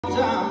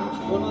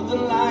Time, one of the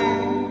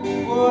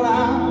line, what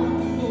I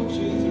put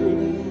you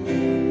through.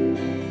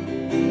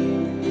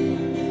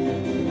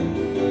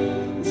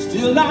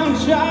 Still I'm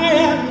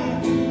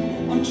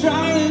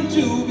trying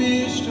to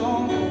be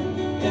strong,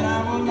 and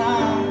I will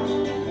not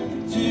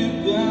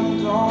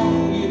depend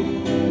on you.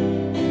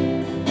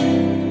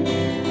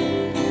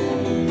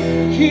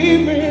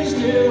 Keep me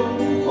still,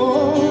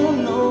 oh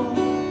no,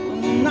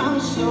 and I'm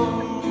so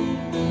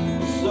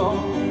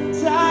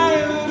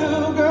tired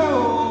of going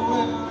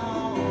on.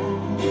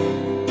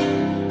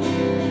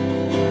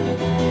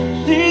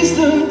 Please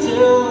don't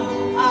tell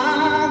I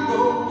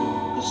go,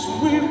 'cause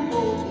we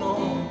both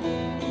know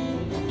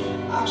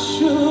I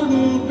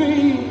shouldn't be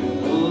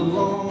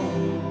alone.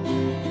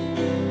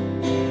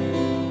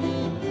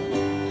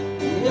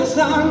 Yes, I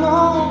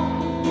know,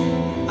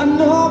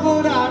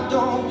 but I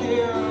don't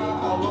care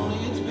how long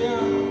it's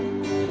been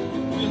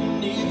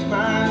beneath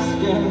my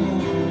skin.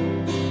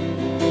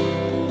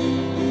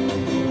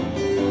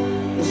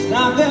 It's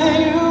not that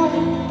you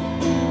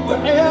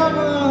were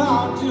ever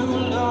hard to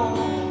love,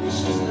 it's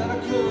just that I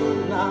could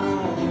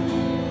not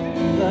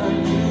let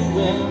you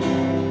in.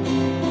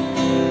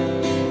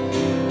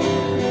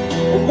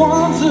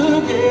 Once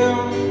again,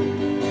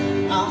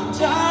 I'm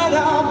tired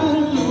of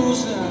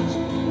illusions,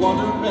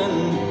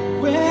 wondering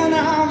when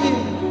I'll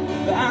get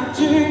back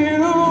to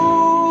you.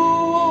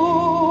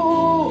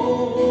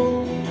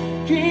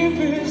 Keep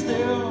it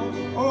still,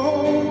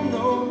 oh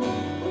no,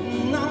 but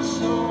not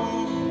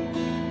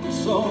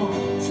so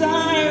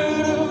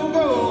tired of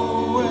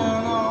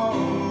going on.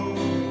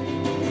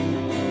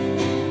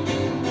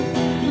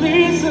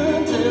 Please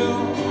until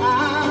I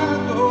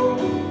go,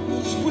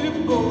 'cause we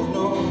both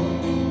know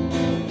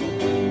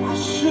I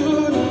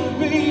shouldn't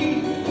be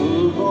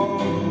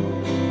alone.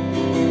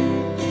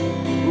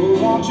 Oh,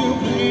 won't you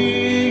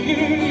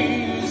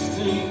please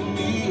take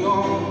me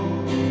home?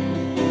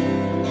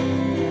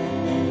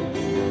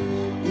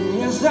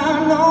 Yes, I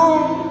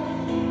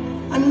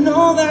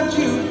know that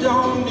you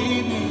don't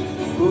need me,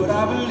 but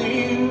I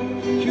believe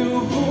you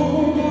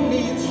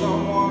need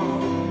someone.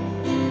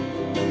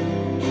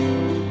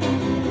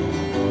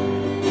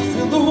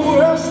 Still, the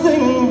worst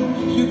thing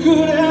you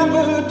could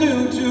ever do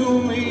to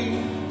me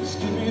is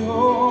give me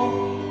hope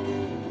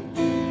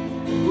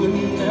when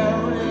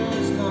there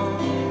is none.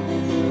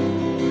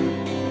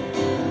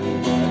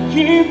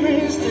 Keep me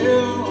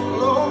still,